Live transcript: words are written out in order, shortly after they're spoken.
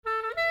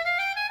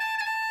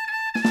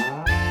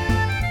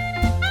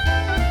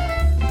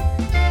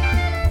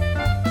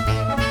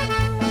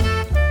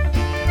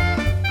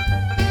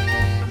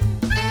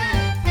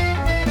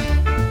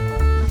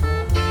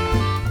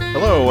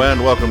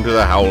and welcome to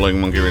the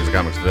Howling Monkey Reads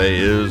Comics. Today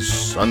is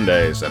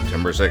Sunday,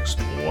 September 6th,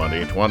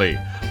 2020.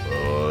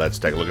 Let's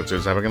take a look at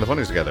what's happening in the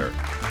funnies together,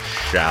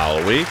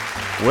 shall we?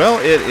 Well,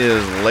 it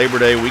is Labor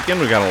Day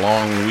weekend. We got a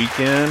long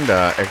weekend,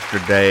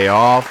 extra day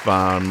off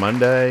on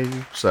Monday,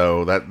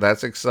 so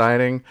that's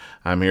exciting.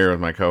 I'm here with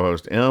my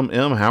co-host, M.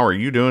 M, how are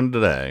you doing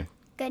today?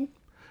 Good.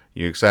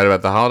 You excited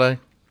about the holiday?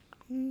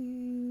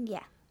 Yeah.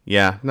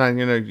 Yeah, no,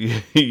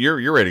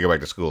 you're ready to go back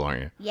to school,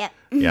 aren't you? Yep.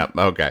 Yep.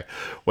 Okay.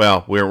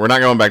 Well, we're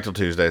not going back till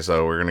Tuesday,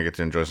 so we're gonna get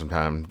to enjoy some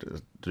time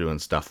doing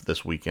stuff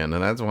this weekend,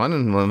 and that's one.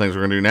 And one of the things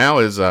we're gonna do now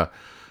is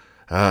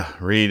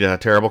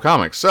read terrible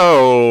comics.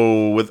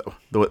 So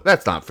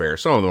that's not fair.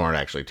 Some of them aren't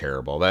actually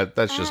terrible.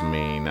 That's just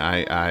mean.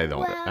 I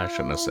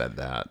shouldn't have said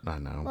that. I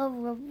know. Well,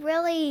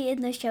 really,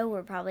 in the show,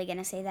 we're probably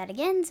gonna say that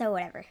again. So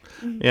whatever.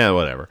 Yeah,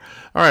 whatever.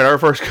 All right. Our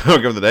first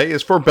comic of the day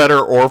is For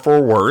Better or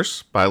For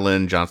Worse by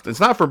Lynn Johnston.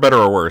 It's not For Better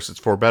or Worse. It's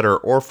For Better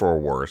or For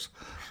Worse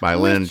by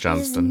Lynn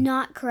Johnston. Which is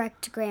not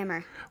correct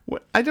grammar.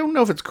 I don't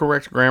know if it's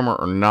correct grammar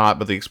or not,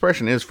 but the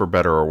expression is for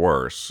better or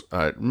worse.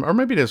 Or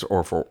maybe it is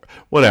or for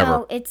whatever.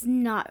 No, it's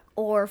not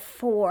or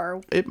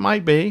for. It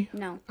might be.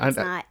 No, it's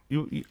not.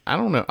 I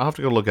don't know. I'll have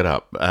to go look it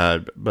up,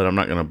 but I'm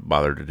not going to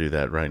bother to do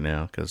that right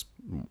now because...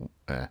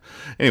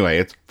 Anyway,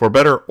 it's For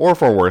Better or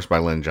For Worse by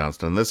Lynn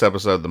Johnston. In this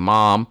episode, the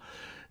mom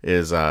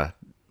is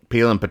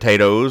peeling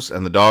potatoes,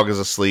 and the dog is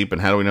asleep. And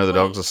how do we know the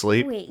dog's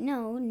asleep?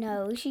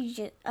 No, she's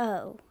just...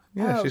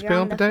 Yeah, she's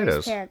peeling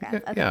potatoes.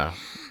 Okay. Yeah.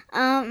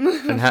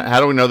 And how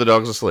do we know the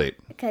dog's asleep?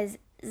 Because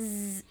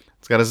it's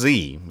got a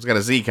Z. It's got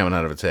a Z coming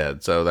out of its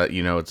head, so that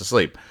you know it's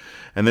asleep.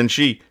 And then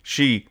she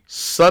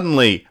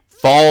suddenly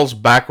falls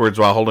backwards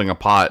while holding a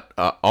pot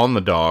on the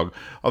dog.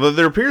 Although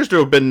there appears to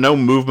have been no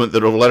movement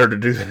that will let her to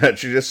do that.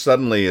 She just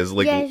suddenly is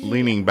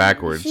leaning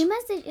backwards. She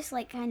must have just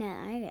kind of,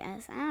 I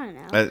guess, I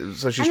don't know.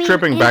 So she's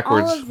tripping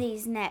backwards. In all of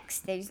these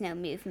next, there's no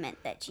movement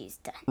that she's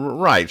done.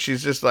 Right.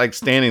 She's just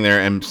standing there,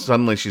 and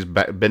suddenly she's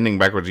bending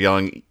backwards,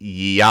 yelling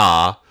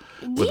 "Yeah"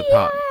 with the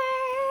pot.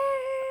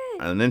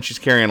 And then she's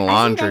carrying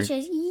laundry. I think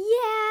that's just,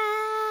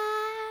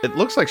 yeah. It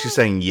looks like she's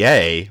saying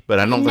 "yay," but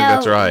I don't think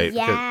that's right.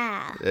 Yeah.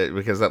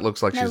 Because that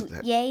looks like she's...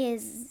 yay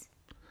is...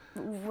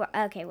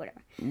 Okay, whatever.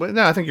 But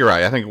no, I think you're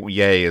right. I think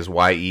yay is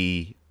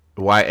Y-E-Y-A-Y.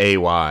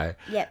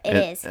 Yep, it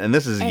is. And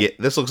this is...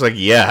 this looks like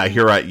yeah.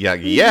 You're right.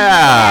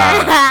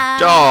 Yeah.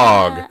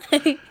 Dog.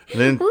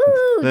 Then,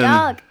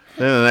 dog.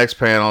 Then the next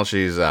panel,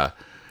 she's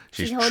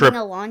holding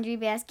a laundry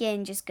basket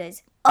and just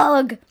goes,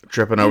 ugh.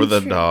 Tripping over the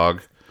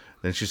dog.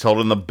 Then she's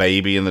holding the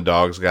baby, and the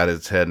dog's got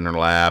its head in her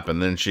lap.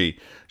 And then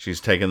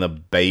she's taking the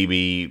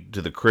baby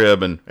to the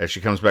crib, and as she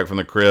comes back from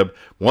the crib,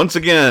 once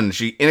again,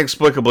 she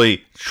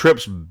inexplicably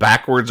trips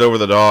backwards over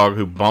the dog,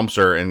 who bumps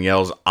her and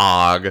yells,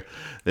 "Og!"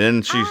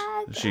 Then she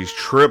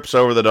trips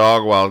over the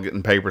dog while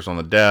getting papers on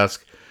the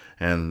desk.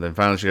 And then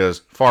finally she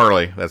goes,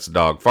 "Farley," that's the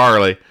dog,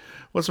 "Farley,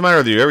 what's the matter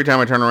with you? Every time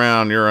I turn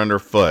around, you're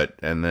underfoot."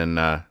 And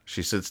then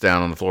she sits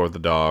down on the floor with the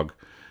dog,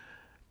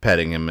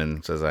 petting him,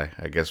 and says, I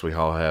guess we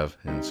all have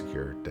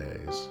insecure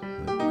days.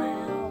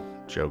 Wow.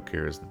 The joke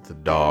here is that the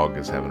dog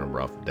is having a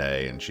rough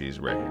day, and she's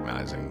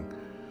recognizing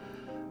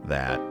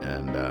that,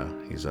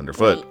 and he's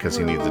underfoot because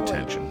he needs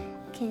attention.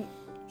 Can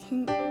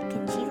she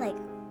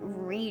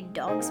read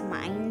dogs'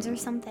 minds or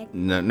something?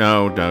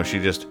 No. She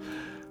just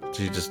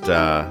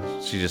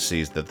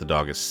sees that the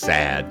dog is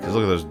sad, because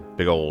look at those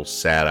big old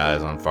sad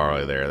eyes on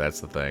Farley there.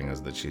 That's the thing,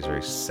 is that she's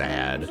very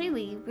sad. Actually,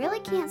 we really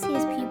can't see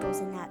his pupils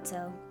in that,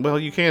 so... Well,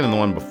 you can in the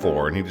one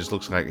before, and he just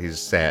looks like he's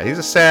sad. He's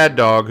a sad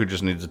dog who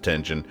just needs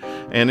attention.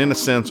 And in a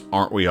sense,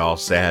 aren't we all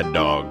sad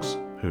dogs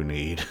who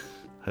need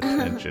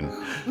attention?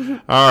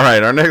 All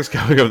right, our next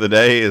comic of the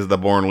day is The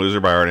Born Loser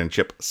by Art and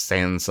Chip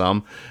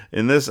Sansom.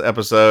 In this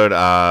episode,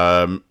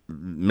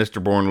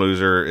 Mr. Born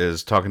Loser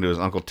is talking to his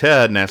Uncle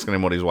Ted and asking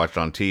him what he's watched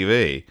on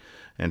TV.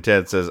 And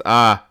Ted says,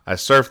 I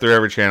surf through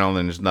every channel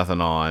and there's nothing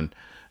on.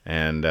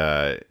 And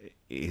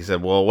he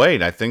said, well,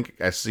 wait, I think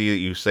I see that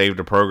you saved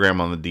a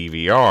program on the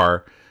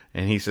DVR.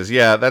 And he says,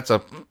 yeah, that's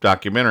a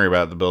documentary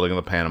about the building of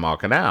the Panama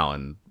Canal.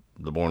 And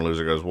the Born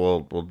Loser goes,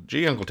 well,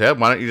 gee, Uncle Ted,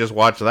 why don't you just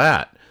watch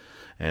that?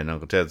 And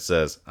Uncle Ted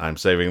says, I'm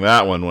saving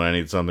that one when I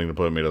need something to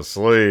put me to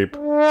sleep.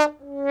 And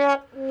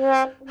for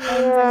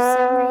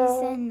some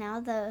reason,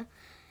 now the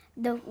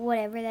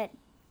whatever that,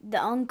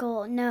 the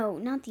uncle, no,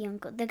 not the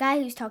uncle, the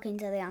guy who's talking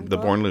to the uncle. The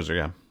Born Loser,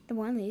 yeah. The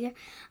Born Loser,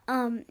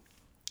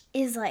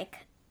 is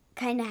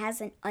kind of has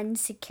an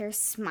insecure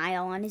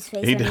smile on his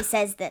face when he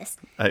says this.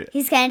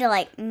 He's kind of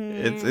like...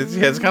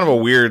 It's kind of a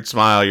weird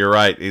smile, you're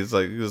right. He's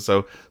like,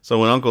 so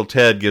when Uncle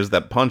Ted gives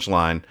that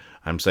punchline,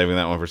 I'm saving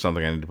that one for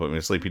something I need to put me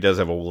to sleep, he does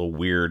have a little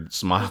weird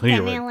smile.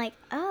 Like,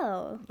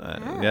 oh.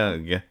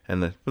 Yeah.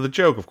 And the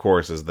joke, of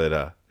course, is that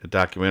a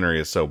documentary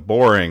is so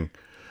boring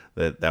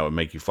that would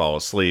make you fall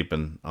asleep,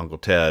 and Uncle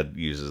Ted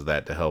uses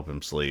that to help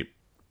him sleep.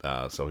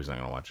 So he's not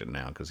going to watch it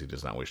now because he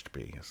does not wish to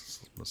be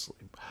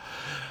asleep.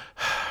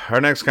 Our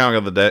next comic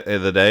of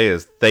the day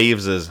is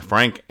Thaves'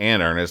 Frank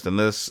and Ernest. In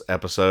this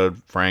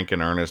episode, Frank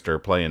and Ernest are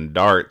playing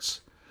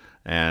darts,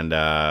 and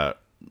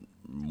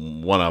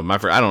one of them,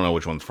 I don't know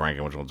which one's Frank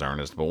and which one's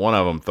Ernest, but one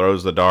of them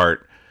throws the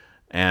dart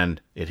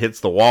and it hits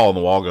the wall and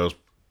the wall goes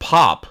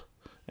pop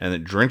and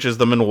it drenches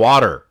them in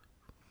water.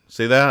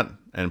 See that?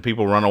 And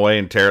people run away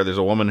in terror. There's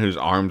a woman whose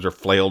arms are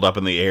flailed up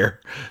in the air,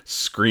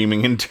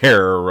 screaming in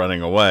terror,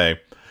 running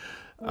away.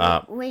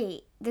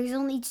 Wait, there's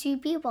only 2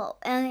 people,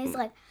 and it's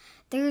like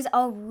there's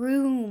a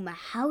room.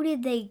 How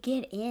did they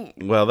get in?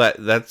 Well,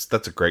 that's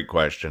a great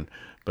question,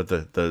 but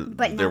But they're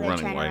now they're running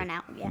trying away. to run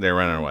out. Yeah. They're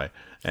running away,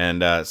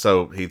 and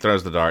so he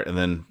throws the dart, and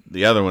then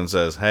the other one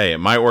says, "Hey, it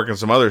might work in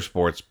some other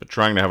sports, but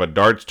trying to have a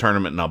darts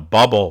tournament in a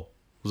bubble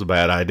was a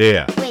bad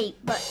idea." Wait,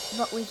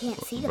 but we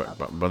can't see the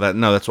bubble. But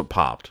that's what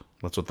popped.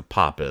 That's what the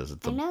pop is.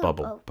 It's a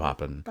bubble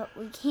popping. But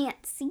we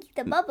can't see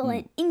the bubble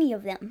in any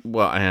of them.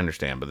 Well, I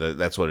understand, but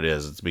that's what it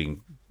is.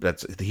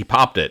 He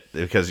popped it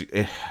because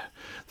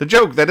the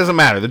joke, that doesn't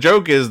matter. The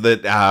joke is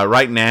that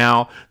right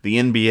now the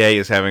NBA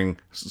is having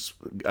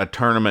a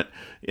tournament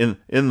in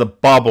the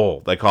bubble,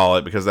 they call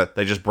it, because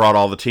they just brought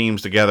all the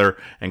teams together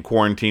and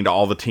quarantined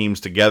all the teams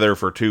together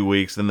for 2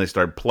 weeks. Then they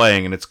started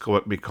playing, and it's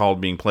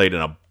called being played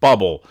in a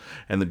bubble.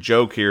 And the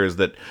joke here is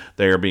that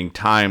they are being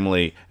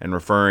timely and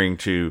referring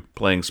to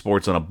playing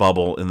sports in a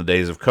bubble in the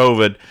days of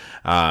COVID,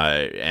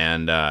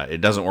 and it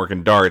doesn't work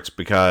in darts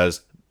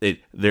because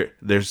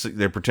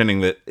they're pretending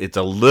that it's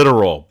a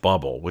literal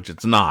bubble, which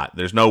it's not.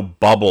 There's no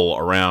bubble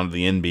around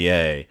the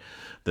NBA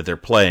that they're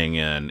playing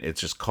in. It's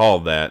just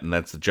called that, and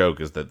that's the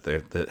joke. Is that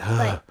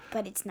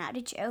but it's not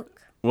a joke.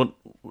 Well,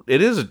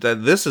 it is.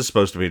 This is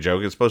supposed to be a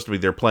joke. It's supposed to be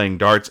they're playing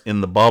darts in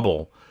the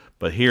bubble,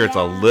 but here it's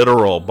a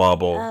literal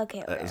bubble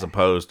as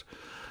opposed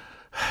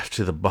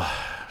to the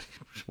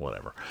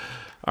whatever.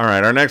 All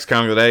right, our next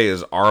comic today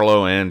is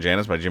Arlo and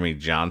Janis by Jimmy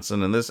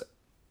Johnson, and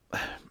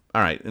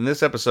in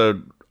this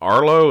episode,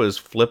 Arlo is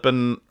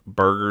flipping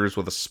burgers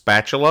with a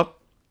spatula,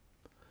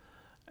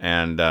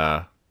 and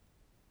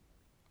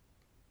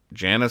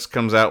Janis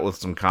comes out with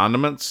some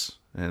condiments,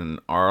 and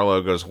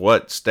Arlo goes,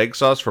 "What, steak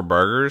sauce for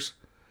burgers?"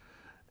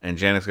 And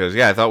Janis goes,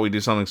 "Yeah, I thought we'd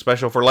do something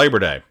special for Labor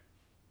Day."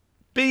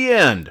 The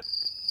end.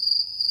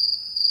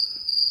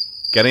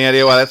 Got any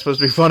idea why that's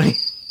supposed to be funny?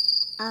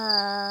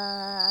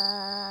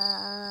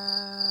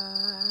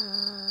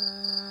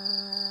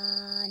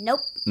 Nope.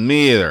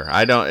 Me either.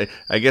 I don't.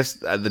 I guess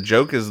the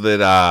joke is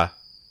that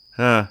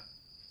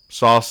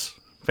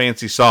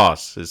fancy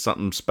sauce is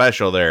something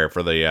special there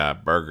for the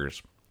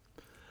burgers.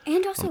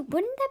 And also,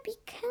 wouldn't that be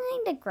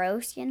kind of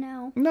gross, you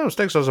know? No,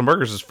 steak sauce on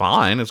burgers is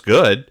fine. It's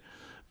good.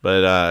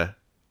 But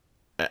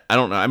I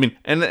don't know. I mean,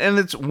 and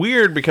it's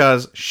weird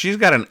because she's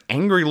got an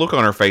angry look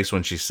on her face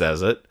when she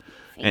says it.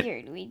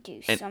 Figured we'd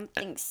do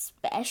something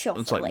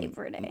special for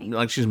Labor Day.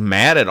 Like she's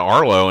mad at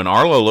Arlo, and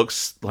Arlo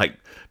looks like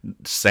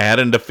sad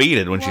and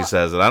defeated when she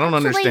says it. I don't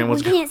understand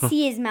what's going on. We can't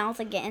see his mouth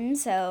again,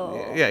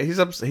 so... Yeah, he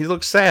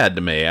looks sad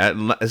to me.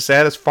 As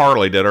sad as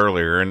Farley did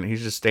earlier, and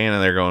he's just standing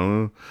there going,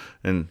 "Ooh,"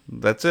 and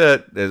that's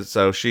it. And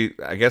so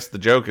I guess the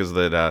joke is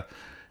that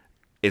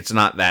it's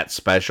not that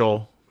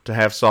special to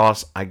have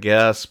sauce, I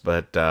guess,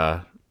 but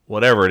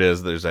whatever it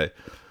is, there's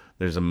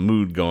a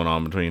mood going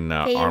on between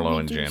Arlo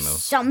and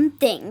Janis.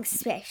 Something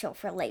special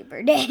for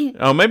Labor Day.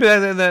 Oh, maybe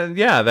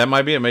that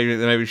might be it.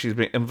 Maybe she's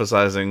been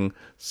emphasizing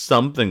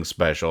something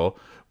special,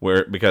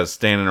 because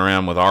standing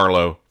around with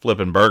Arlo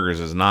flipping burgers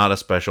is not a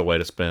special way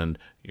to spend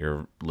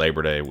your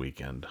Labor Day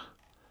weekend.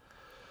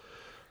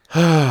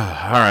 All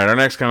right, our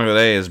next comic of the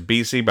day is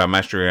BC by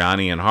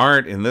Mastroianni and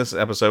Hart. In this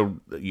episode,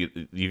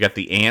 you got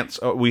the ants.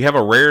 Oh, we have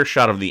a rare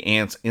shot of the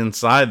ants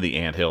inside the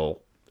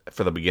anthill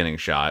for the beginning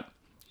shot.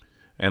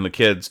 And the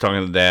kid's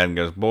talking to dad and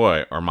goes,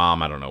 "Boy," or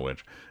mom, I don't know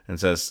which, and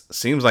says,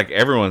 "Seems like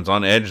everyone's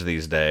on edge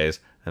these days."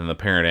 And the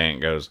parent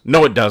ant goes,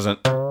 "No, it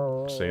doesn't."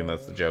 See,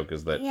 that's the joke,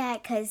 is that... Yeah,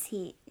 because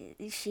she,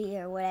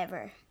 or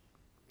whatever.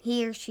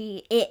 He or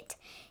she, it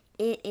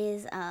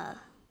is on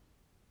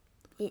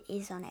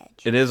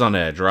edge. It is on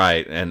edge,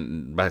 right.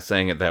 And by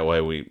saying it that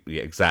way,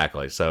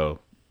 exactly. So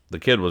the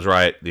kid was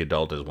right. The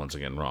adult is once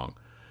again wrong.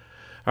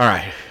 All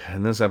right.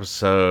 In this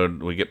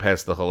episode, we get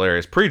past the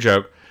hilarious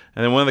pre-joke.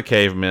 And then one of the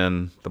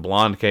cavemen, the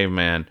blonde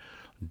caveman,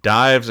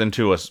 dives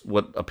into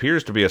what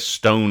appears to be a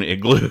stone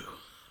igloo.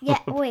 Yeah,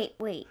 wait.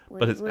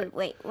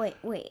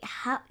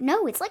 How?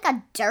 No, it's like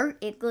a dirt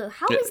igloo.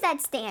 How is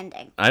that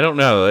standing? I don't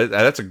know.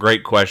 That's a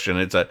great question.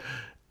 I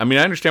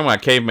understand why a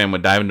caveman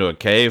would dive into a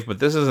cave, but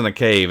this isn't a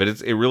cave.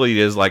 It really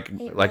is like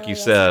you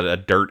said, a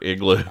dirt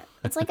igloo.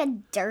 It's like a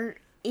dirt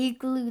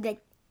igloo that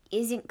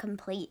isn't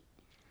complete.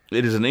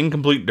 It is an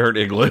incomplete dirt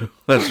igloo.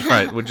 That's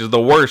right, which is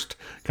the worst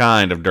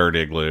kind of dirt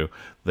igloo,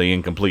 the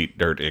incomplete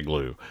dirt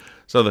igloo.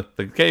 So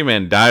the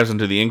caveman dives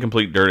into the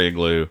incomplete dirt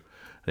igloo,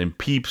 then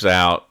peeps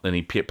out, then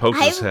he pokes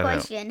his head out. I have a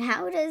question.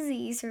 How does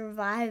he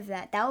survive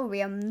that? That would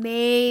be a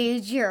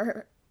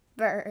major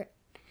burn.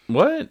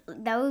 What?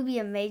 That would be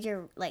a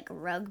major,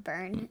 rug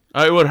burn.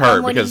 Oh, it would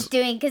hurt because he's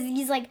doing, because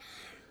he's like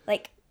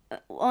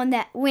on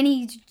that, when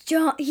he's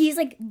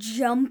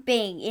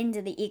jumping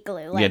into the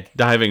igloo.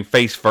 Diving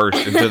face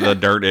first into the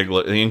dirt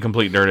igloo, the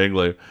incomplete dirt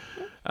igloo.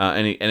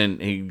 And then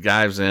he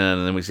dives in,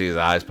 and then we see his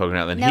eyes poking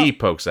out, then he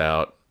pokes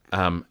out.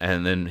 And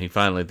then he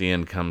finally at the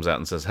end comes out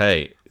and says,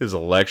 "Hey, is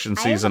election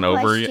season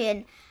over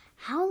yet?"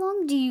 How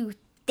long do you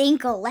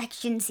think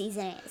election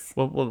season is?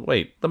 Well,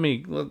 wait.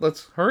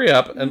 Let's hurry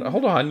up and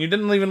hold on. You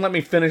didn't even let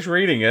me finish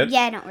reading it.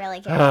 Yeah, I don't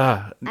really care.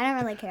 I don't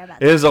really care about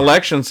that. Is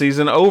election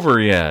season over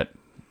yet?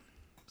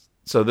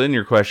 So then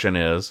your question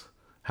is,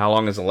 how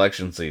long is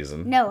election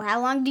season? No,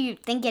 how long do you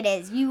think it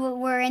is? You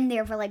were in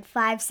there for like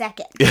 5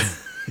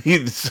 seconds.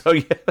 So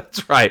yeah,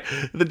 that's right.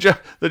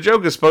 The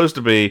joke is supposed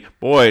to be,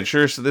 boy,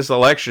 this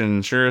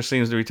election sure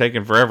seems to be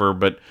taking forever.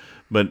 But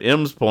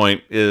M's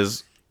point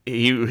is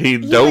he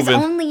dove was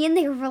only in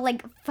there for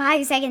like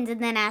 5 seconds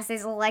and then asked,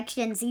 "Is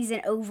election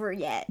season over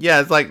yet?"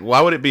 Yeah, it's like,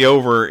 why would it be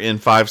over in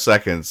 5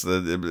 seconds?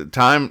 The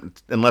time,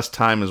 unless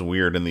time is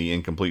weird in the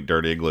incomplete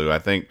Dirt Igloo. I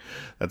think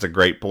that's a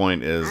great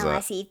point.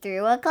 Unless he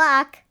threw a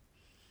clock.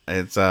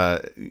 It's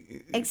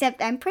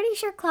Except I'm pretty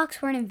sure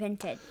clocks weren't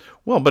invented.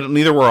 Well, but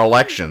neither were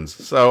elections.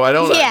 So I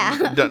don't.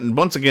 Yeah.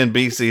 Once again,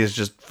 BC is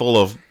just full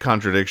of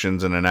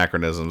contradictions and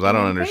anachronisms. I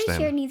don't understand. I'm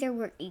pretty sure neither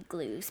were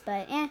igloos,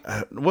 but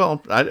yeah.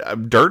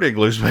 Dirt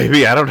igloos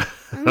maybe. I don't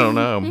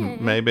know.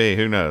 Maybe,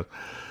 who knows?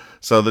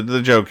 So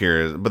the joke here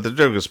is, but the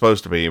joke is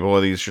supposed to be, boy,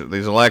 these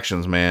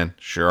elections, man,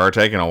 sure are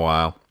taking a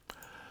while.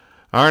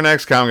 Our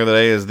next comic of the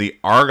day is the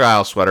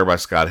Argyle Sweater by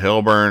Scott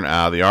Hilburn.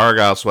 The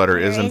Argyle Sweater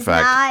is in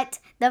fact not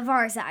the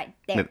Far Side.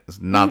 There. It's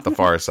not the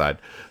Far Side.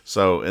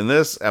 So in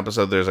this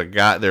episode, there's a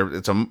guy there.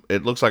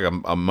 It looks like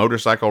a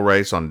motorcycle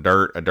race on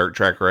dirt, a dirt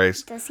track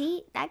race. Does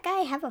that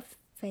guy have a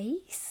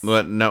face?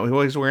 But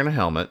no, he's wearing a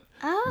helmet.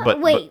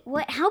 Oh,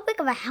 what? How big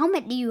of a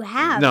helmet do you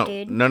have,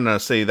 dude? No.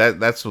 See,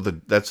 that's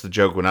the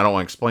joke. When I don't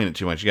want to explain it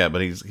too much yet,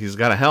 but he's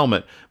got a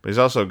helmet, but he's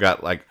also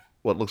got like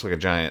what looks like a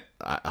giant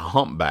a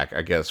humpback,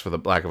 I guess, for the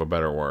lack of a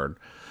better word,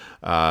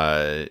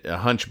 a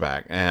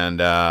hunchback,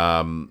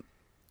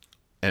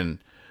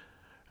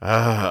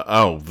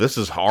 this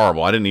is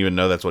horrible. I didn't even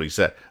know that's what he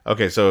said.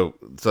 Okay, so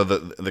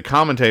the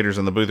commentators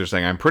in the booth are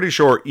saying, "I'm pretty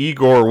sure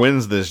Igor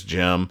wins this,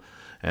 Jim."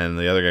 And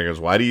the other guy goes,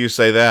 "Why do you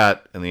say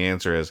that?" And the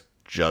answer is,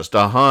 "Just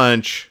a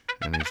hunch."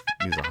 And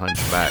he's a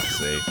hunchback,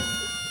 see?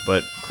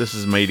 But this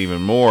is made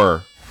even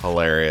more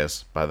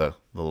hilarious by the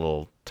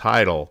little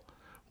title,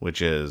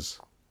 which is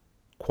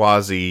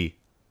Quasi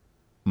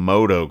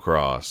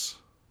Motocross.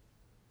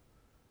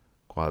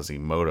 Quasi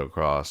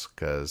Motocross,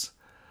 because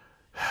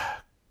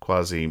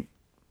Quasimodo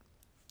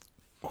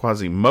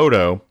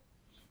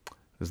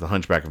is the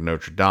Hunchback of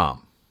Notre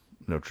Dame,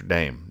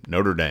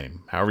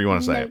 however you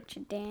want to say it.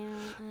 Notre Dame.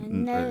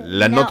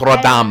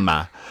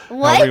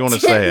 What? However you want to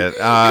say it.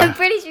 I'm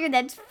pretty sure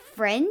that's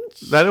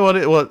French.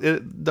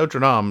 Notre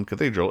Dame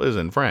Cathedral is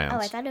in France. Oh,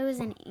 I thought it was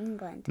in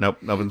England. Nope,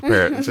 it's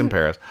Paris. It's in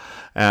Paris.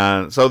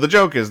 And so the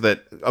joke is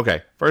that,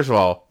 okay, first of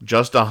all,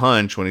 just a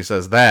hunch, when he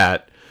says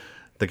that,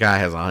 the guy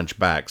has a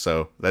hunchback,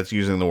 so that's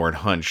using the word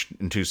hunch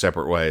in two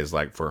separate ways.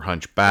 Like for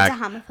hunchback,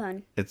 it's a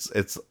homophone.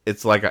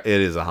 It's like it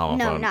is a homophone.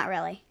 No, not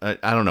really. I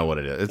don't know what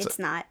it is. It's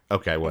not.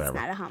 Okay, whatever.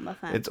 It's not a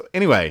homophone.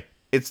 Anyway.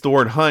 It's the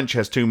word hunch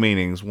has two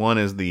meanings. One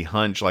is the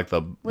hunch, like the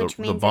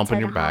bump in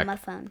your back.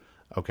 Homophone.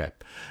 Okay,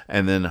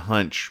 and then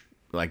hunch,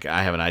 like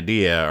I have an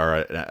idea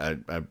or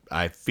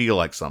I feel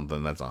like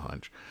something. That's a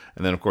hunch.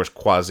 And then of course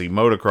quasi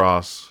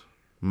motocross.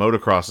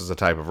 Motocross is a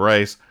type of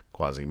race.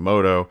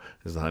 Quasimodo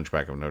is the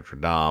Hunchback of Notre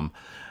Dame,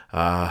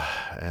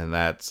 and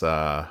that's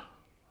the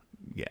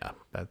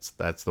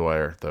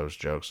way those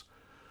jokes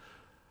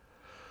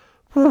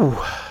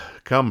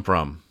come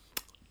from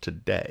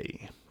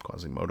today.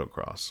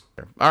 Quasi-motocross.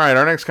 All right,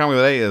 our next comic of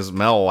the day is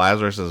Mel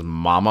Lazarus's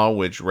Mama,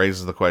 which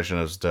raises the question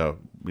as to,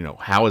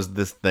 how is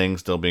this thing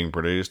still being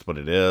produced? But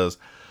it is.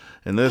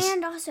 And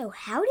also,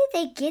 how did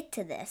they get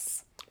to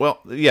this? Well,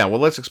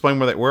 let's explain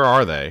where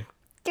are they?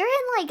 They're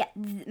in, like,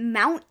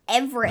 Mount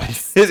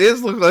Everest. They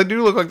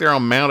do look like they're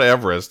on Mount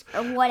Everest.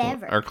 Or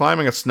whatever. Or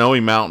climbing a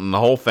snowy mountain. The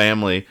whole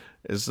family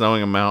is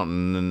snowing a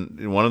mountain,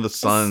 and one of the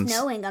sons... It's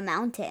snowing a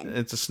mountain.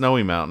 It's a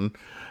snowy mountain.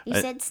 You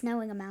said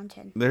snowing a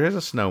mountain. There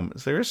is snow in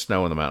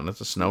the mountain.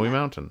 It's a snowy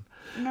mountain.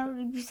 No,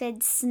 you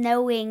said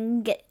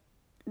snowing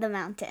the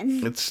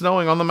mountain. It's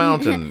snowing on the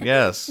mountain.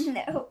 Yes.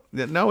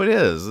 No, it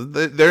is.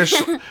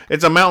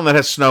 It's a mountain that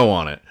has snow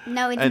on it.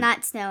 No, it's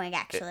not snowing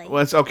actually.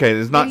 Well, it's okay.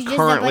 It's not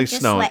currently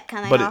snowing, sweat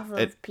coming off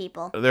of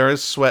people. There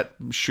is sweat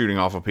shooting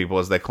off of people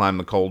as they climb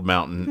the cold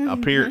mountain.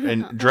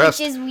 Dressed,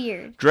 which is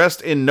weird.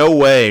 Dressed in no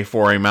way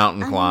for a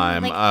mountain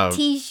climb. Like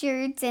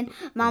t-shirts, and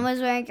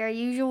Mama's wearing her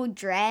usual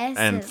dress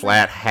and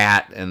flat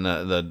hat, and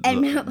on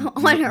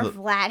her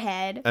flat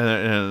head,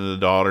 and the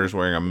daughter's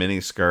wearing a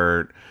mini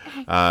skirt.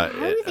 How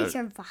do they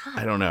survive?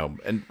 I don't know.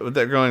 And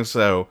they're going,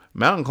 so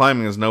mountain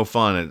climbing is no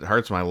fun. It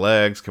hurts my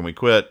legs. Can we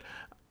quit?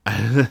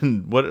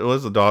 And what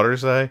does the daughter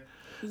say?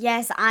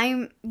 Yes,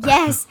 I'm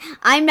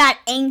not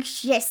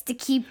anxious to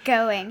keep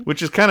going.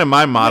 Which is kind of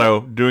my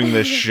motto doing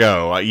this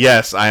show.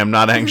 Yes, I am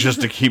not anxious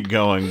to keep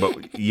going,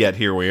 but yet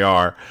here we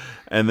are.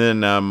 And then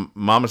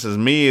Mama says,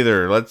 "Me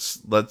either. Let's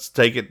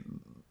take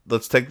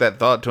that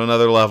thought to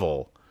another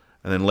level."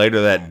 And then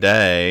later that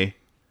day,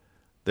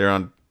 they're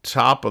on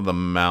top of the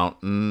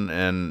mountain,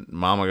 and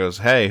Mama goes,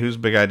 "Hey, whose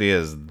big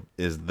idea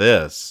is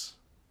this?"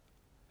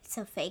 it's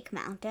a fake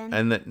mountain.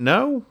 And that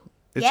no,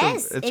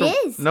 It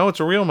is. No, it's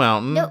a real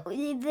mountain. No,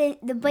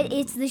 but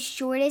it's the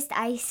shortest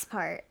ice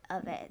part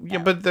of it. Though. Yeah,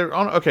 but they're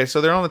on. Okay,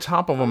 so they're on the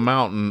top of a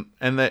mountain,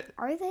 and that.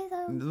 Are they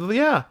though?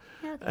 Yeah.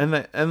 Okay. And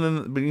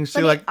then, but you can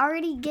see it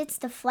already gets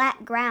to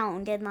flat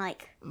ground and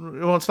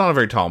Well, it's not a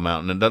very tall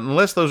mountain, and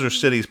unless those are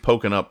cities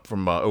poking up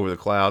from over the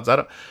clouds.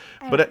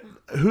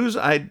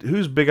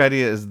 Whose big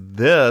idea is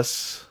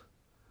this?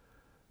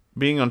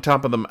 Being on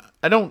top of them,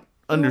 I don't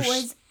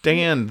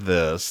understand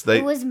this.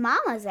 It was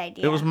Mama's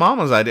idea. It was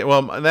Mama's idea.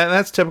 Well,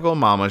 that's typical of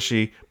Mama.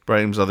 She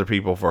blames other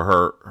people for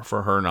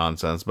her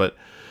nonsense, but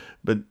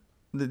the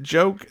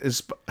joke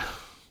is.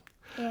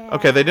 Yeah.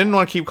 Okay, they didn't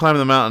want to keep climbing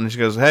the mountain. She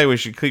goes, hey, we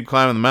should keep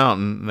climbing the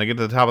mountain. And they get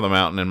to the top of the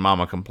mountain, and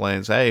Mama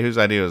complains, hey, whose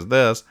idea was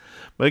this?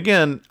 But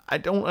again, I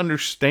don't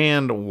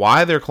understand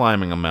why they're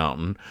climbing a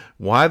mountain,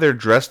 why they're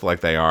dressed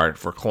like they are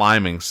for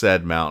climbing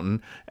said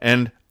mountain,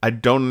 and I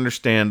don't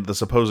understand the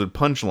supposed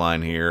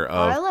punchline here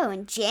of... Arlo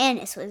and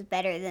Janis was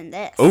better than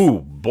this. Oh,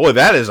 boy,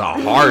 that is a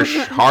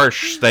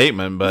harsh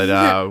statement, but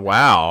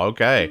wow,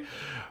 okay.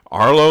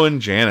 Arlo and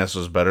Janis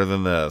was better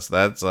than this.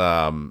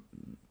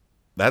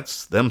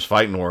 That's them's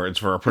fighting words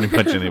for pretty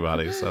much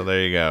anybody. So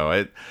there you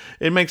go.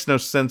 It makes no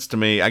sense to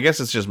me. I guess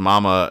it's just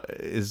Mama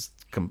is.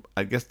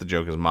 I guess the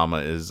joke is Mama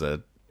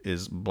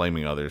is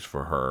blaming others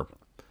for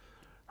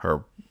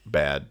her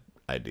bad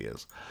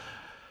ideas.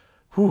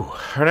 Whew.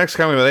 Our next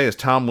comment of the day is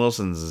Tom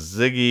Wilson's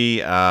Ziggy,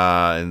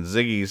 and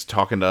Ziggy's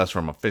talking to us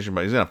from a fishing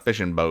boat. He's in a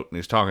fishing boat and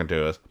he's talking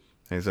to us.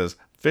 And he says,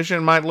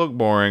 "Fishing might look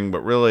boring,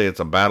 but really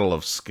it's a battle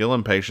of skill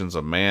and patience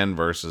of man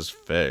versus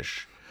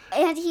fish."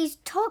 And he's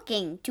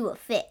talking to a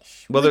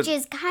fish, which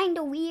is kind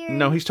of weird.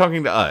 No, he's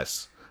talking to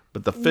us,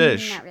 but the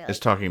fish is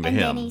talking to him.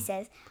 And then he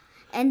says,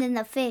 and then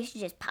the fish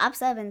just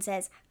pops up and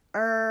says,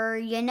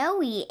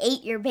 we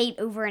ate your bait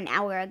over an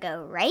hour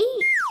ago, right?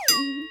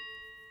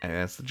 And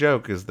that's the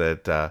joke, is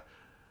that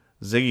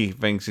Ziggy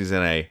thinks he's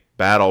in a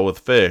battle with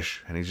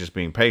fish, and he's just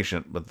being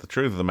patient, but the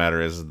truth of the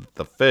matter is that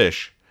the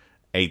fish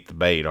ate the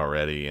bait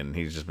already, and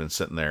he's just been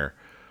sitting there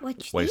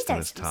wasting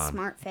his time.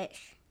 Smart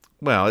fish.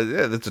 Well,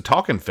 it's a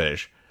talking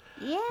fish.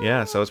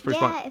 Yeah, so it's pretty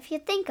smart. Yeah, if you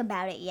think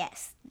about it,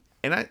 yes.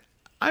 And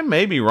I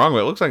may be wrong, but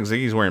it looks like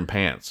Ziggy's wearing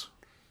pants.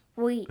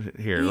 Wait.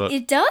 Here, look.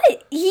 It does.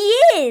 He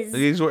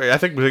is. I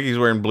think Ziggy's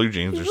wearing blue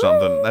jeans or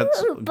something.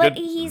 That's but good.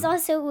 He's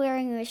also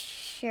wearing a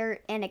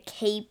shirt and a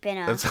cape and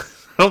I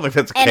don't think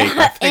that's a cape.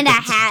 And a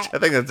hat. I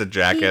think that's a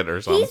jacket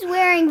or something. He's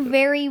wearing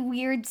very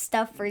weird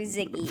stuff for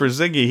Ziggy. For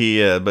Ziggy,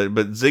 he is, but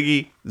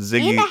Ziggy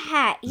and a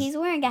hat. He's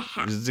wearing a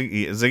hat.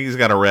 Ziggy's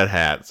got a red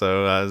hat,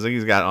 so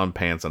Ziggy's got on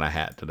pants and a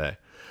hat today.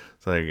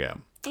 So there you go.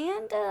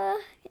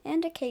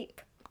 And a cape.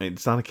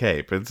 It's not a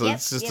cape. It's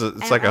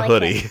like a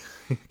hoodie.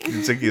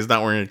 Ziggy is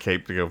not wearing a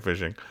cape to go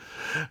fishing.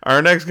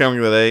 Our next comic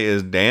of the day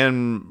is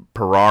Dan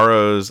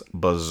Peraro's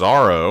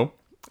Bizarro.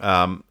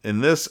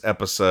 In this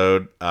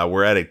episode,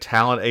 we're at a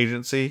talent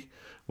agency.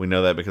 We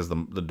know that because the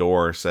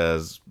door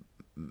says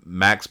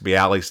Max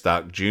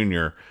Bialystock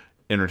Jr.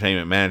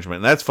 Entertainment Management.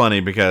 And that's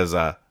funny because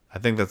I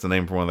think that's the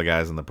name for one of the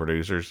guys in the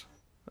producers.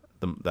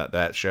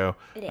 That show.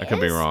 I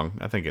could be wrong.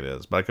 I think it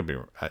is, but I could be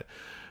wrong.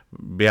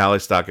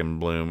 Bialystock and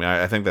Bloom.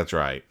 I think that's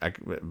right.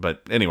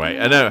 But anyway,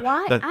 I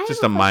know that's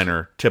just a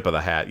minor tip of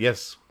the hat.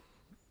 Yes.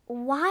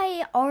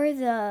 Why are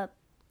the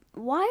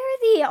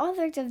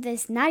authors of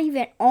this not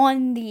even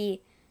on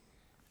the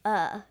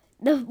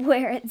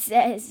where it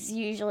says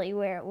usually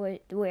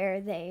where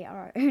they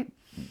are?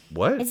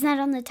 What? It's not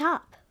on the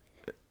top.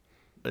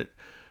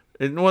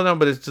 Well, no,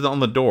 but it's on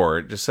the door.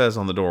 It just says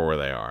on the door where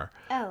they are.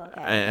 Oh,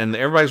 okay. And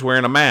everybody's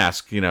wearing a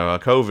mask, a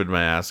COVID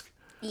mask.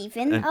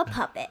 Even a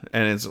puppet.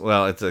 And it's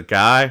a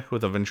guy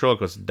with a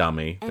ventriloquist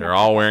dummy. They're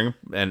all wearing,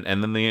 and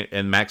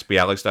Max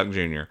Bialystock Jr.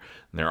 And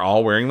they're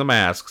all wearing the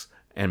masks.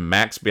 And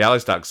Max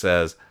Bialystock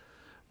says,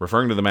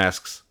 referring to the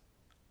masks,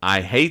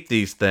 "I hate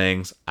these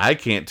things. I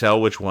can't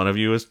tell which one of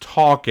you is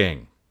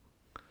talking."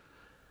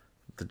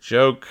 The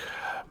joke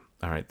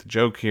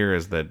here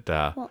is that...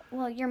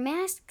 well, your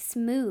masks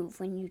move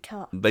when you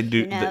talk. They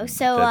do.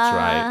 So, that's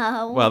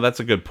right. Well, that's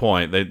a good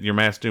point. Your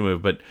masks do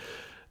move, but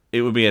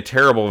it would be a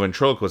terrible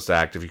ventriloquist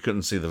act if you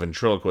couldn't see the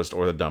ventriloquist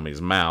or the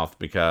dummy's mouth,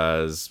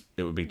 because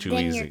it would be too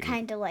easy. Then you're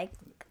kind of like,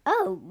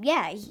 oh,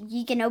 yeah,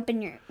 you can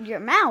open your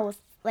mouth.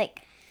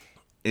 Like...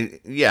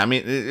 there's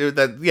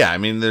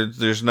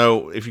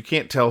no... If you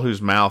can't tell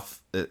whose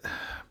mouth...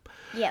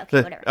 yeah,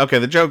 okay, whatever. Okay,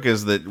 the joke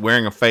is that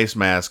wearing a face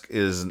mask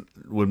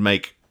would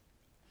make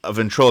a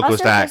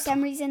ventriloquist act... for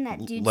some reason,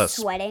 that dude's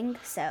sweating,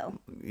 so...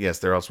 Yes,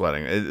 they're all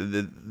sweating.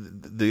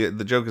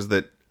 The joke is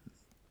that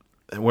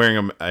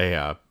wearing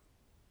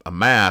a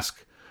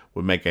mask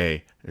would make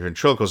a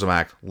ventriloquism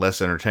act less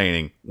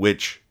entertaining,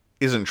 which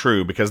isn't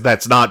true because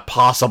that's not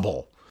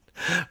possible.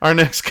 Our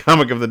next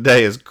comic of the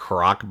day is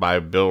Croc by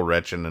Bill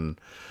Retchen and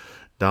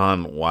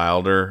Don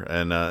Wilder.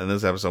 And in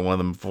this episode, one of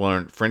them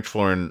French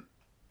Foreign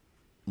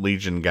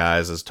Legion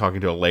guys is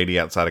talking to a lady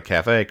outside a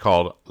cafe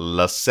called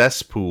Le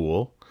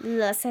Cesspool.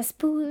 Le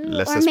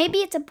Cesspool. Or maybe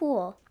it's a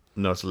pool.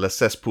 No, it's le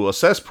cesspool. A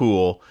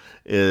cesspool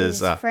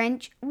is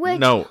French. Which,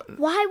 no.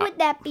 Why would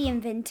that be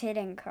invented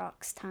in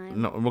Croc's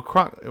time? No,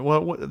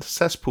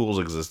 cesspools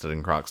existed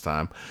in Croc's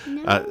time.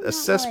 No, A not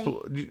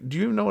cesspool. really. Do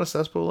you know what a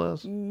cesspool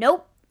is?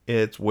 Nope.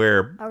 It's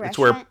where A it's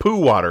where restaurant? poo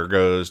water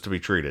goes to be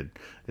treated.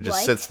 It just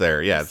What? sits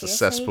there. Yeah, it's a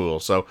Seriously? cesspool.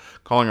 So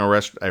calling a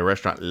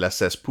restaurant le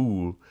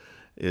cesspool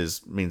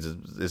is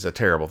a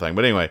terrible thing.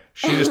 But anyway,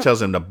 she just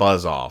tells him to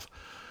buzz off.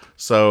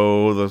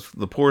 So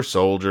the poor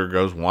soldier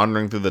goes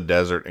wandering through the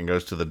desert and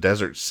goes to the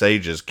desert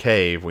sage's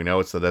cave. We know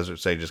it's the desert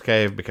sage's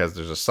cave because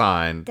there's a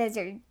sign.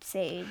 Desert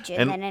sage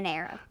And- and then an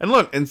arrow. And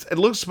look, it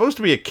looks supposed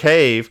to be a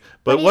cave,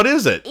 but what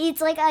is it? It's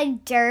like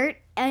an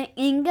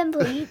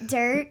incomplete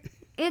dirt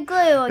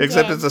igloo again.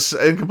 Except it's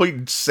an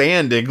incomplete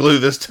sand igloo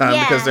this time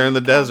because they're in the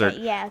kinda, desert.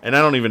 yeah. And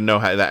I don't even know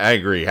how that. I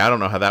agree. I don't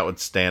know how that would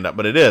stand up,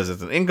 but it is.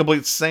 It's an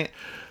incomplete sand.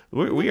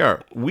 We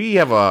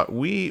have a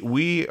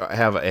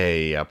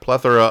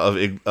plethora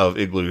of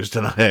igloos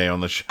tonight on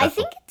the show. I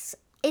think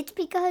it's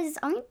because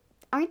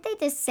aren't they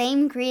the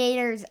same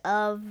creators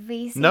of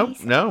VC? No,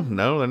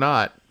 they're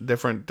not.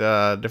 Different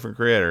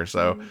creators.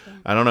 So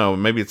I don't know.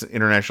 Maybe it's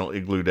International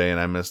Igloo Day and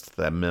I missed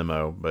that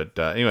memo. But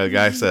anyway, the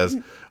guy says,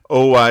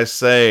 "Oh, I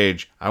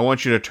sage, I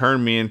want you to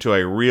turn me into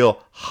a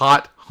real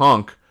hot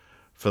hunk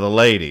for the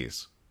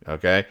ladies."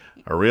 Okay,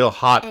 a real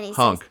hot And he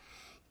hunk. says,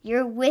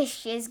 "Your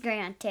wish is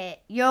granted.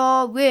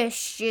 Your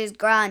wish is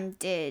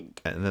granted."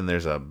 And then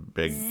there's a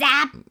big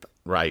Zap.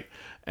 right.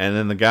 And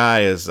then the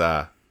guy is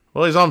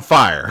he's on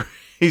fire.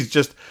 he's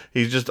just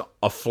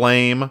a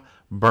flame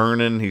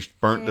burning. He's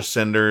burnt to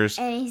cinders.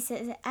 And he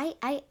says, I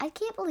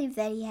can't believe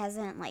that he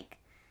hasn't like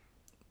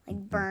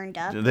burned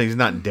up. He's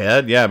not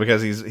dead. Yeah,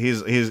 because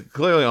he's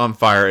clearly on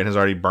fire and has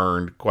already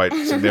burned quite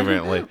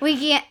significantly. We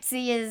can't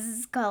see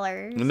his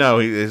colors. No,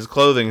 his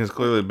clothing has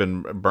clearly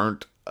been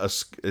burnt.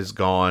 Is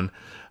gone.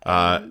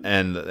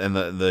 And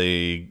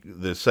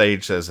the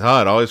sage says, it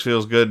always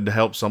feels good to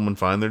help someone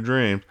find their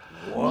dreams.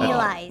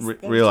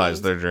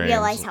 Realize their dreams.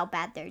 Realize how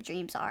bad their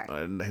dreams are.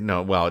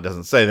 No, well, it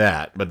doesn't say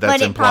that, but that's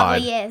But it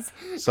implied. probably is.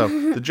 So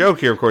the joke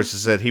here, of course,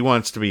 is that he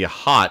wants to be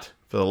hot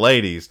for the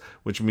ladies,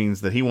 which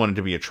means that he wanted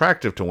to be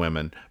attractive to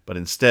women, but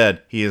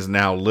instead he is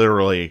now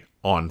literally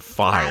on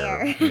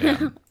fire.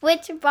 Yeah.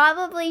 Which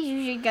probably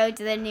you should go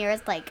to the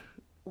nearest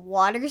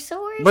water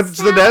source. But it's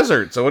the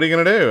desert, so what are you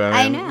gonna do?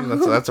 I know.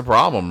 That's a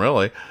problem,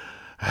 really.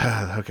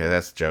 Okay,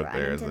 that's the joke Run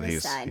there. into That the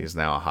sun. he's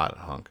now a hot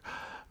hunk.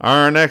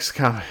 Our next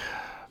comic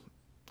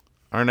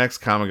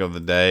of the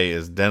day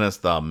is Dennis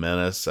the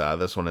Menace.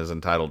 This one is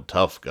entitled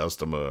 "Tough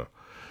Customer."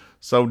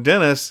 So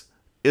Dennis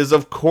is,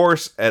 of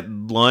course, at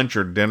lunch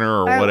or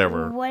dinner or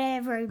whatever.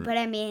 Whatever, but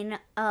I mean,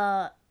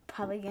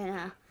 probably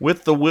gonna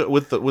with the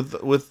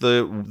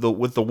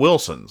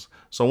Wilsons.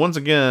 So once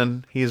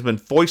again, he has been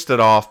foisted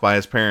off by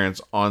his parents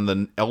on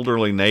the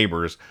elderly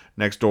neighbors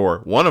next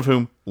door. One of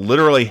whom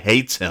literally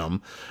hates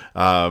him,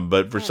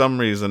 but for some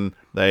reason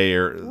they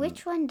are.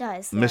 Which one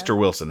does? Though? Mr.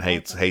 Wilson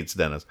hates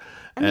Dennis.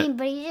 I mean,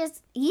 but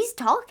he's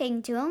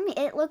talking to him.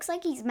 It looks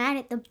like he's mad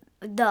at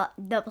the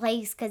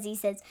place because he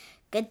says,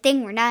 "Good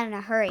thing we're not in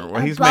a hurry."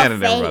 Well, he's mad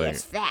at everybody.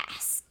 Is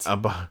fast.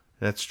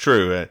 That's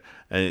true.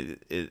 He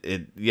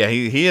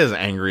is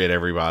angry at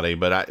everybody.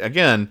 But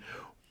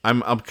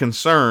I'm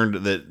concerned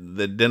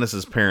that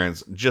Dennis's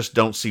parents just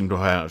don't seem to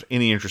have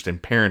any interest in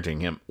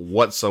parenting him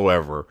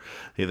whatsoever.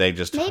 They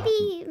just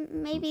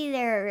Maybe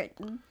they're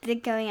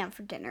going out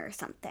for dinner or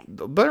something.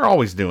 They're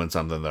always doing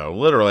something though.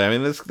 Literally, I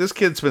mean, this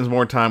kid spends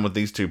more time with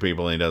these two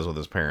people than he does with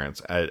his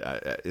parents.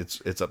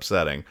 It's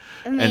upsetting.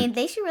 I mean,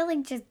 they should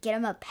really just get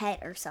him a pet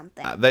or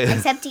something.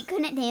 Except he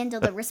couldn't handle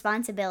the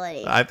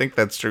responsibility. I think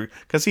that's true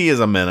because he is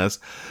a menace.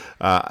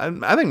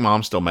 I think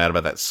Mom's still mad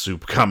about that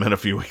soup comment a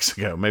few weeks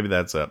ago. Maybe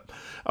that's it.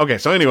 Okay,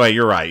 so anyway,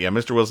 you're right. Yeah,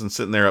 Mr. Wilson's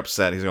sitting there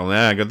upset. He's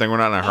going, good thing we're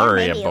not in a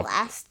hurry. Maybe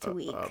last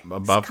week. A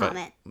buffet.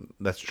 Comment.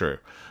 That's true.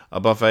 A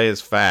buffet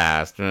is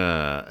fast.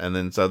 And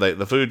then so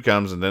the food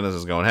comes and Dennis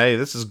is going, hey,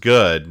 this is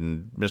good.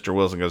 And Mr.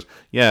 Wilson goes,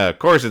 yeah, of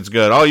course it's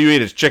good. All you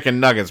eat is chicken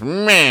nuggets.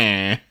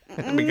 Meh.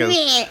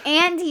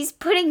 And he's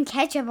putting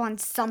ketchup on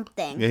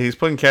something. Yeah, he's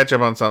putting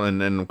ketchup on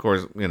something. And of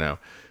course,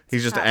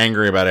 he's just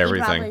angry about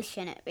everything. He probably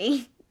shouldn't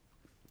be.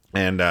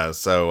 And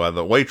so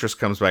the waitress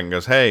comes back and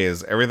goes, hey,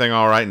 is everything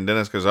all right? And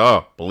Dennis goes,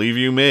 oh, believe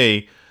you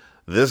me,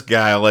 this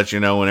guy will let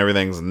you know when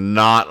everything's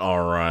not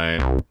all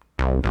right.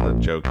 And the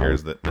joke here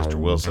is that Mr.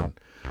 Wilson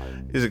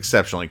is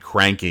exceptionally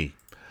cranky.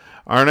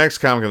 Our next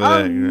comic of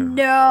the day.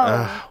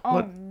 No.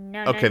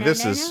 No. Okay,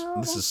 this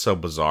is so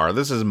bizarre.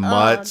 This is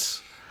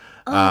Mutts.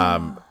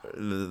 And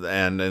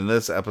in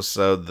this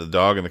episode, the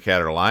dog and the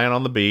cat are lying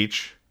on the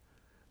beach.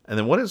 And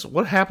then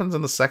what happens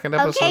in the second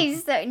episode? Okay,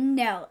 so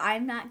no,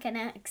 I'm not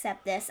gonna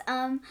accept this.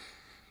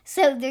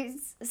 So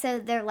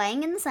they're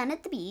laying in the sun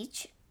at the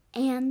beach,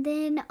 and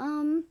then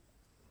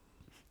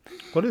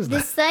what is the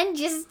that? sun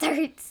just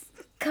starts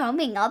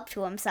coming up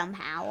to him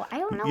somehow. I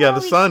don't know how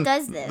he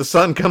does this. The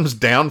sun comes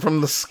down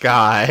from the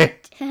sky.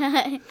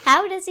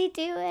 How does he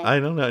do it? I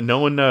don't know. No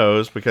one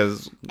knows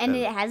because. And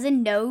it has a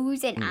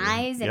nose and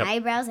eyes and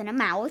eyebrows and a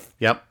mouth.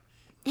 Yep.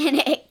 And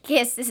it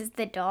kisses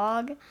the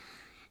dog.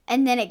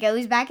 And then it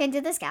goes back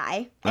into the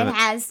sky and And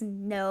has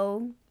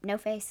no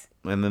face.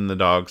 And then the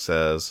dog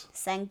says,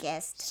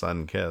 Sun-kissed.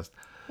 sun-kissed.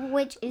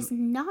 Which is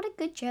not a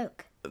good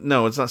joke.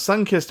 No, it's not.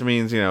 Sun-kissed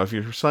means, if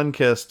you're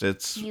sun-kissed,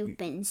 it's... You've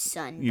been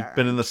sunburned. You've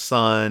been in the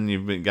sun,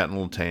 gotten a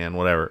little tan,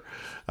 whatever.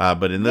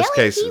 But in this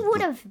case... he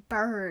would have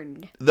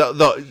burned.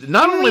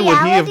 Not only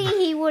would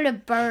he would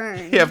have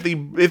burned. Yeah,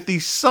 if the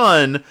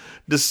sun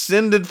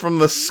descended from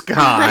the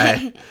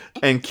sky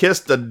and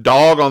kissed a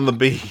dog on the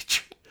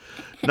beach...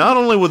 Not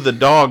only would the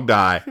dog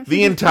die,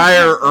 the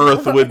entire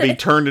earth would be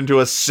turned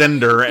into a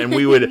cinder, and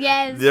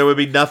there would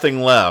be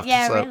nothing left.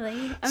 Yeah,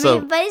 really. I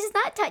mean, but it's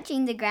not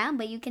touching the ground,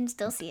 but you can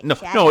still see it.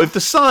 No, if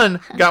the sun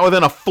got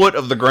within a foot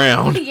of the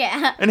ground.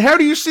 Yeah. And how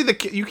do you see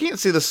you can't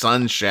see the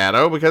sun's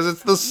shadow because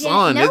it's the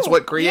sun. It's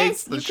what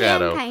creates the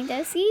shadow. You can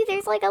kind of see.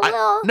 There's like a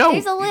little.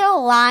 There's a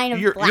little line of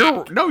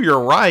black.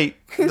 You're right.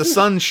 The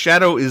sun's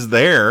shadow is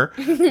there,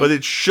 but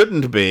it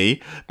shouldn't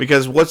be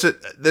because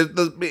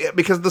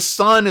because the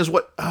sun is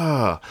what.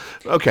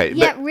 Okay.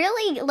 Yeah,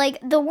 really. Like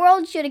the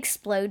world should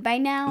explode by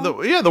now.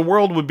 The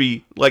world would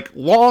be like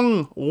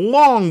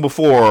long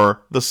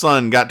before the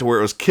sun got to where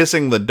it was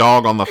kissing the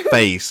dog on the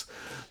face.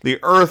 The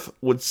earth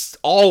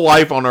all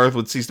life on earth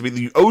would cease to be.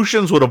 The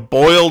oceans would have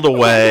boiled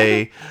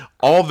away.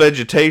 All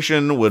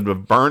vegetation would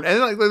have burnt.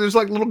 And there's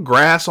like little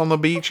grass on the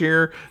beach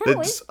here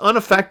that's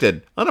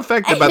unaffected by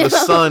the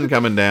sun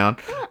coming down.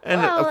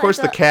 And of course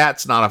the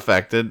cat's not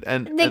affected.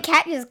 And the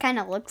cat just kind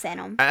of looks at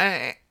him.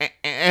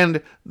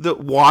 And the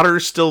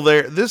water's still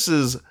there.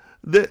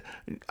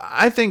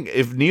 I think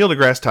if Neil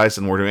deGrasse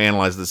Tyson were to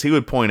analyze this, he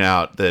would point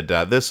out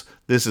that this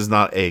is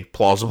not a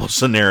plausible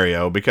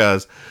scenario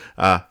because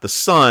the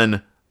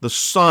sun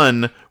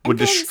would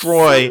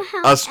destroy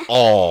us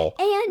all.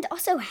 And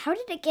also, how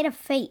did it get a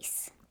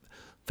face?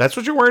 That's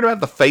what you're worried about?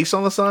 The face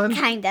on the sun?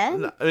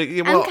 Kinda. Well,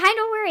 I'm kind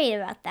of worried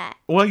about that.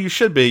 Well, you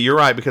should be. You're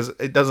right because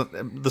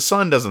the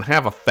sun doesn't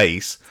have a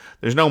face.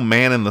 There's no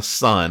man in the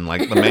sun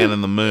like the man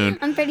in the moon.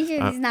 I'm pretty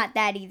sure he's not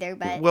that either,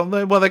 but... Well,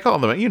 they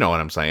call him you know what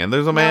I'm saying.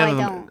 There's a man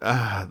No,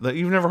 I don't.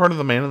 You've never heard of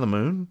the man in the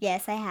moon?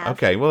 Yes, I have.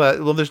 Okay,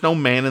 well, there's no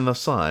man in the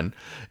sun.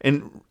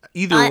 And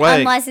either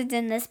way... Unless it's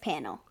in this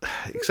panel.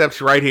 Except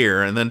right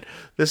here. And then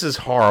this is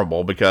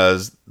horrible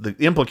because the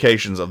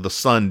implications of the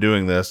sun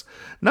doing this,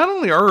 not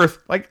only Earth,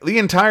 like the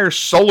entire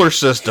solar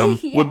system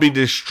would be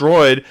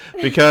destroyed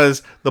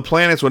because the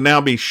planets would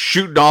now be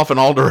shooting off in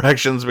all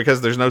directions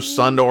because there's no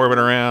sun to orbit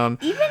around.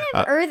 Even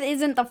if Earth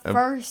isn't the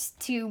first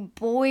to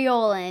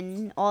boil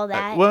and all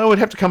that. Well, it would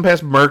have to come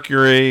past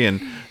Mercury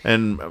and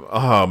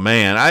oh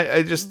man,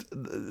 I just,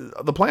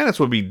 the planets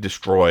would be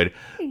destroyed.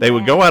 They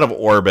would go out of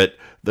orbit.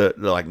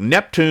 Like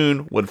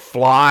Neptune would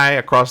fly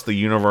across the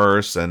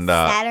universe and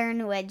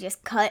Saturn would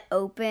just cut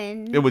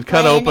open. It would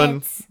cut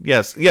open.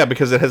 Yes. Yeah,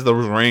 because it has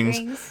those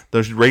rings.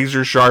 Those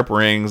razor sharp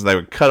rings. They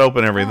would cut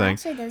open everything.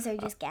 Actually, those are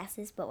just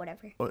gases, but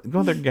whatever.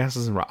 No, they're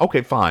gases and rock.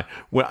 Okay, fine.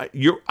 Well,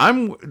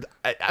 I'm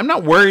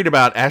not worried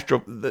about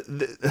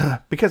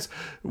because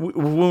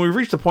when we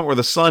reach the point where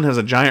the sun has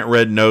a giant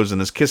red nose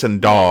and is kissing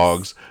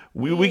dogs,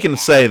 we can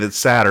say that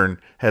Saturn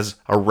has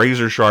a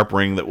razor sharp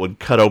ring that would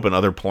cut open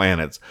other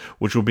planets,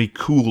 which would be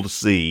cool to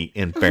see.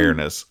 In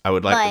fairness, I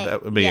would like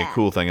that would be a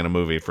cool thing in a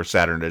movie for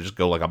Saturn to just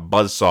go like a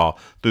buzzsaw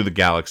through the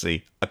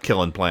galaxy,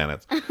 killing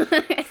planets.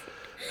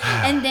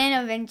 And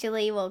then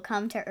eventually we'll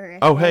come to Earth.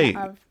 Oh, hey,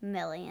 of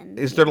millions.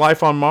 Is there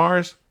life on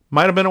Mars?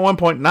 Might have been at one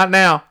point. Not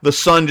now. The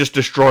sun just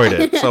destroyed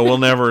it, so we'll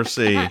never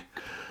see.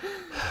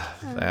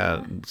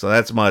 So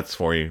that's Mutts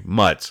for you.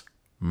 Mutts.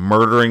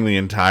 Murdering the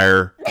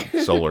entire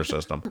solar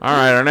system. All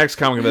right, our next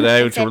comic of the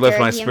day, which will lift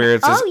my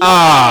spirits, is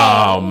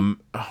man.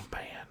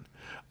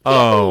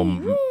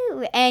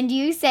 And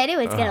you said it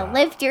was going to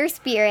lift your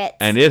spirits.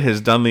 And it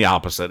has done the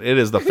opposite. It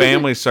is The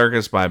Family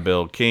Circus by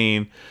Bill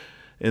Keane.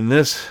 In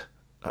this,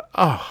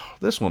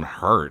 this one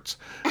hurts.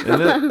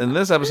 In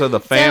this episode, the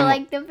family... So,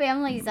 like, the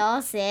family's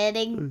all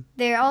sitting,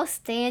 they're all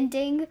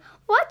standing,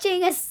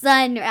 watching a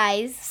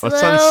sunrise. A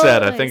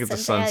sunset. I think it's a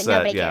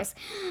sunset, nobody yeah. cares.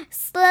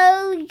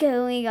 Slowly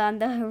going on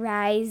the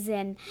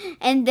horizon.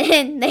 And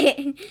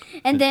then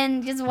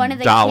just one of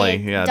the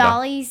kids,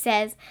 Dolly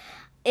says...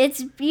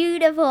 It's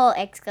beautiful!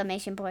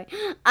 Exclamation point.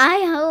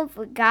 I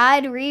hope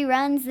God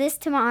reruns this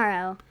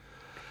tomorrow.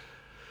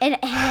 And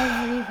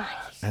everybody.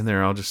 And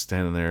they're all just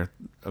standing there,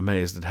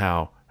 amazed at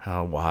how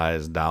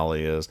wise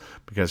Dolly is,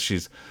 because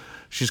she's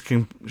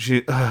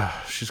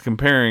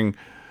comparing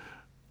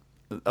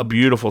a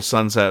beautiful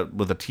sunset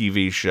with a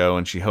TV show,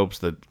 and she hopes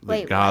that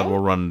God will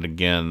run it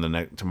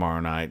again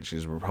tomorrow night.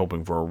 She's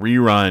hoping for a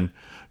rerun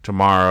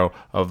tomorrow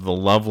of the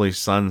lovely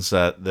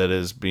sunset that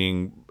is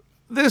being.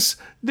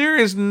 There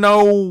is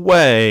no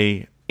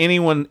way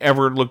anyone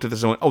ever looked at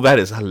this and went, "Oh, that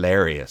is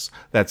hilarious."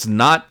 That's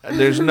not.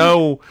 It's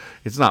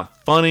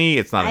not funny.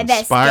 It's not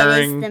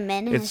inspiring.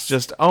 It's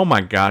just, oh my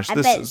gosh,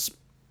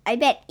 I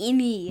bet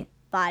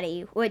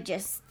anybody would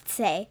just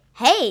say,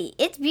 "Hey,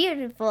 it's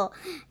beautiful.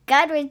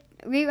 God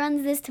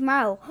reruns this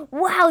tomorrow.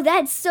 Wow,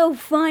 that's so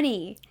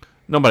funny."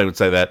 Nobody would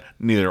say that.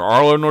 Neither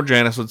Arlo nor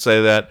Janis would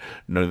say that.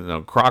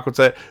 No Croc would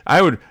say it.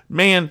 I would,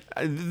 man,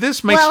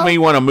 this makes me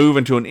want to move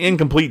into an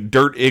incomplete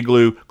dirt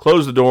igloo,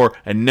 close the door,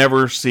 and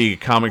never see a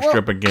comic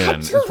strip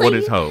again. Actually, is what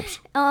it hopes.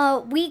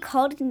 We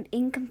called it an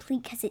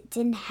incomplete because it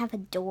didn't have a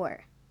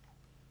door.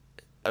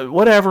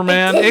 Whatever,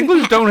 man.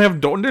 Igloos don't have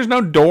doors. There's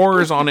no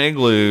doors on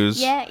igloos.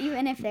 Yeah,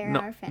 even if they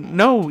are finished.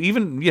 No,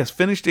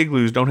 finished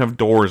igloos don't have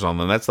doors on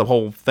them. That's the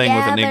whole thing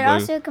with an igloo. Yeah,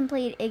 but also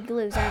complete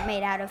igloos aren't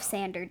made out of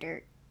sand or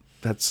dirt.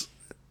 That's...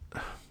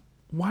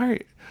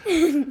 Why?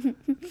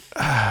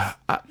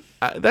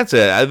 That's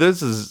it.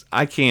 This is...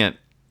 I can't...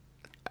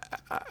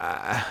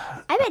 I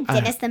bet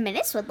Dennis the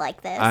Menace would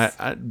like this.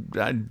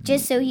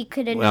 Just so he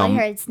could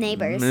annoy his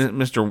neighbors.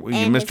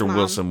 Mr.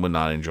 Wilson would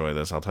not enjoy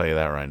this. I'll tell you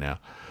that right now.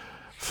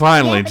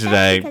 Finally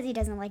today, because he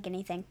doesn't like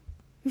anything.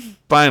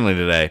 Finally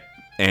today,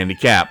 Andy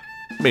Cap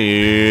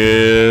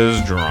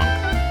is drunk.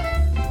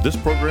 This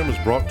program is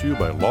brought to you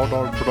by Law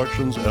Dog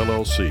Productions,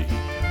 LLC.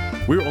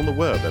 We're on the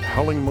web at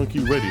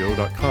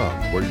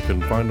howlingmonkeyradio.com, where you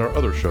can find our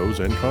other shows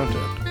and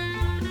content.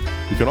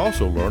 You can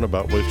also learn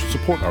about ways to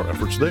support our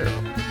efforts there.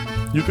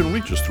 You can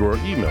reach us through our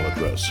email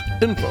address,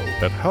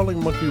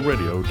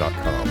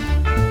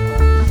 info@howlingmonkeyradio.com.